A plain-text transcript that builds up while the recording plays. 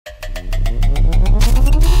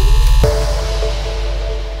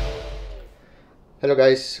Hello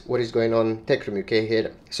guys, what is going on? techroomuk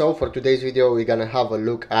here. So for today's video we're gonna have a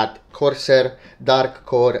look at Corsair Dark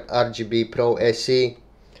Core RGB Pro SE.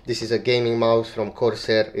 This is a gaming mouse from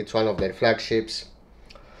Corsair. It's one of their flagships.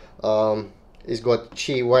 It's got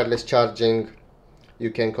Qi wireless charging.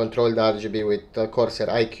 You can control the RGB with Corsair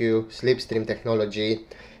IQ slipstream technology,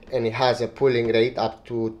 and it has a pulling rate up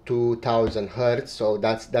to 2000 Hz, so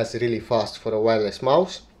that's really fast for a wireless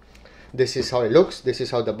mouse. This is how it looks. This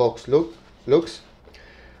is how the box looks.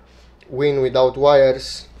 Win without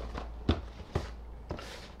wires.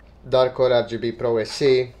 Dark Core RGB Pro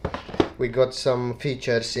SE. We got some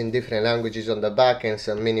features in different languages on the back and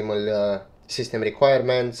some minimal system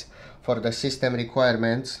requirements. For the system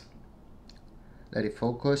requirements, let it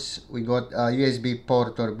focus. We got a USB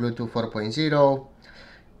port or Bluetooth 4.0,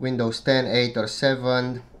 Windows 10, 8 or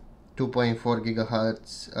 7, 2.4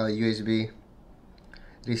 GHz USB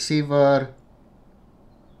receiver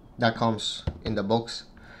that comes in the box,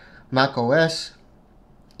 Mac OS,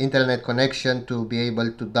 internet connection to be able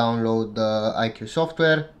to download the IQ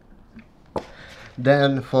software.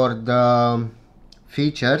 Then for the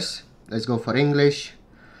features, let's go for English.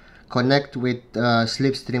 Connect with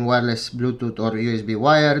slipstream wireless Bluetooth or USB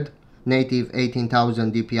wired, native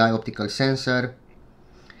 18,000 dpi optical sensor,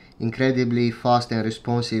 incredibly fast and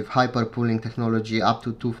responsive hyper pulling technology up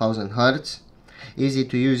to 2000 Hz, easy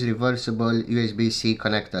to use reversible USB-C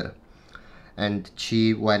connector, and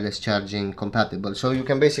Qi wireless charging compatible. So you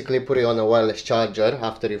can basically put it on a wireless charger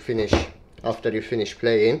after you finish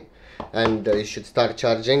playing, and you should start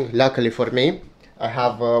charging. Luckily for me, I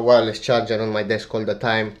have a wireless charger on my desk all the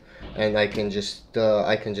time, and I can just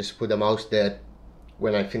put the mouse there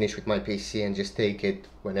when I finish with my PC and just take it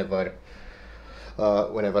whenever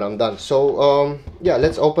I'm done. So yeah,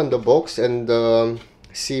 let's open the box and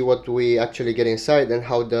see what we actually get inside and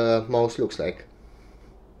how the mouse looks like.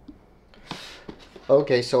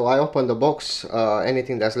 Okay, so I opened the box.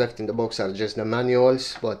 Anything that's left in the box are just the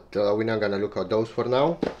manuals, but we're not gonna look at those for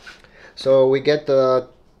now. So we get the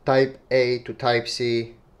Type A to Type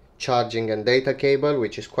C charging and data cable,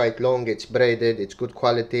 which is quite long. It's braided, it's good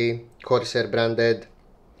quality, Corsair branded.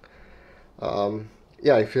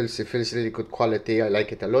 Yeah, it feels really good quality. I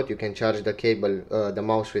like it a lot. You can charge the cable, the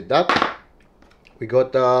mouse with that. We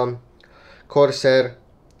got Corsair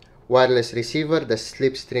wireless receiver, the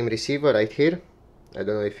slipstream receiver right here. I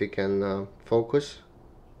don't know if you can focus.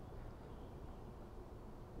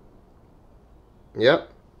 Yeah.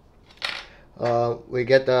 We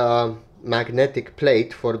get a magnetic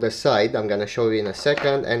plate for the side. I'm gonna show you in a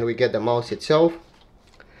second. And we get the mouse itself.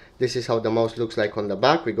 This is how the mouse looks like on the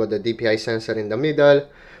back. We got the DPI sensor in the middle.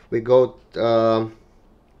 We got a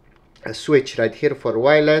switch right here for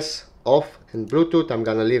wireless, off, and Bluetooth. I'm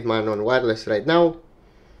gonna leave mine on wireless right now.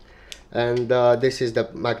 And this is the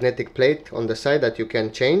magnetic plate on the side that you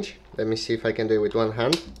can change. Let me see if I can do it with one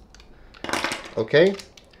hand. Okay,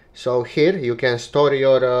 so here you can store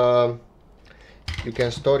your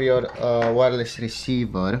wireless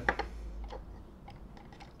receiver.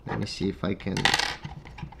 Let me see if I can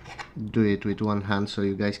do it with one hand so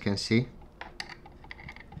you guys can see.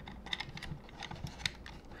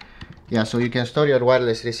 Yeah, so you can store your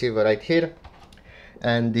wireless receiver right here,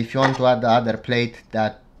 and if you want to add the other plate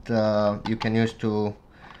that you can use to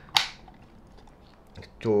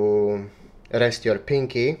rest your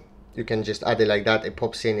pinky, you can just add it like that. It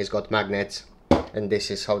pops in, it's got magnets, and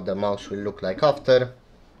this is how the mouse will look like after.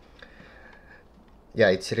 Yeah,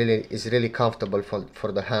 it's really comfortable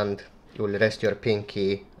for the hand. You will rest your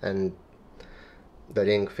pinky and the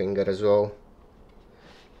ring finger as well.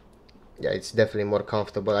 Yeah, it's definitely more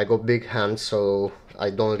comfortable. I got big hands, so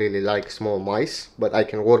I don't really like small mice, but I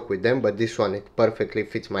can work with them. But this one, it perfectly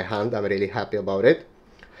fits my hand. I'm really happy about it.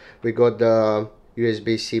 We got the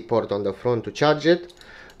USB-C port on the front to charge it,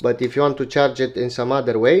 but if you want to charge it in some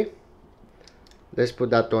other way, let's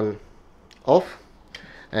put that on off,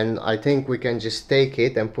 and I think we can just take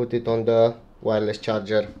it and put it on the wireless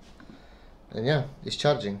charger, and yeah, it's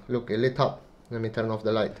charging. Look, it lit up. Let me turn off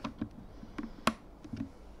the light.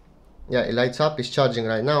 Yeah, it lights up. It's charging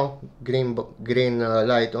right now. Green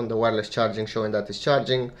light on the wireless charging showing that it's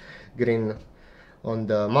charging. Green on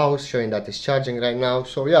the mouse showing that it's charging right now.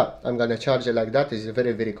 So yeah, I'm gonna charge it like that. It's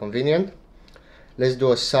very convenient. Let's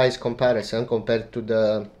do a size comparison compared to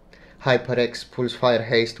the HyperX Pulse Fire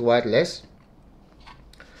Haste wireless.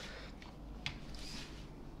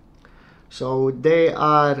 So they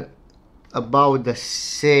are about the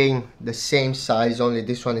same size, only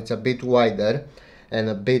this one it's a bit wider and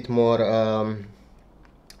a bit more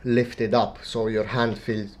lifted up, so your hand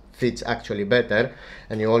fits actually better.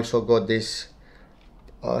 And you also got this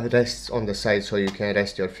rests on the side so you can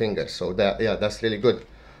rest your fingers. So that, yeah, that's really good.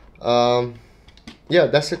 Yeah,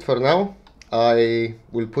 that's it for now. I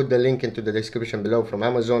will put the link into the description below from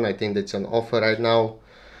Amazon. I think it's on offer right now.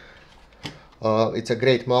 It's a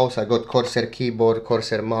great mouse. I got Corsair keyboard,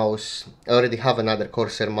 Corsair mouse. I already have another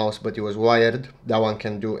Corsair mouse, but it was wired. That one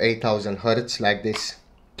can do 8000 Hertz like this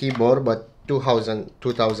keyboard, but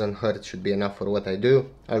 2000 Hertz should be enough for what I do.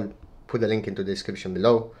 I'll put the link into the description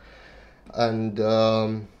below. And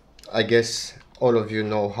I guess all of you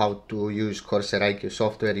know how to use Corsair IQ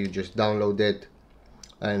software. You just download it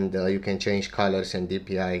and you can change colors and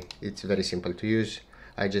DPI. It's very simple to use.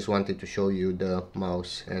 I just wanted to show you the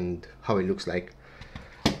mouse and how it looks like.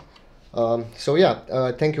 So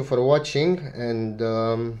yeah, thank you for watching, and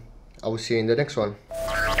I will see you in the next one.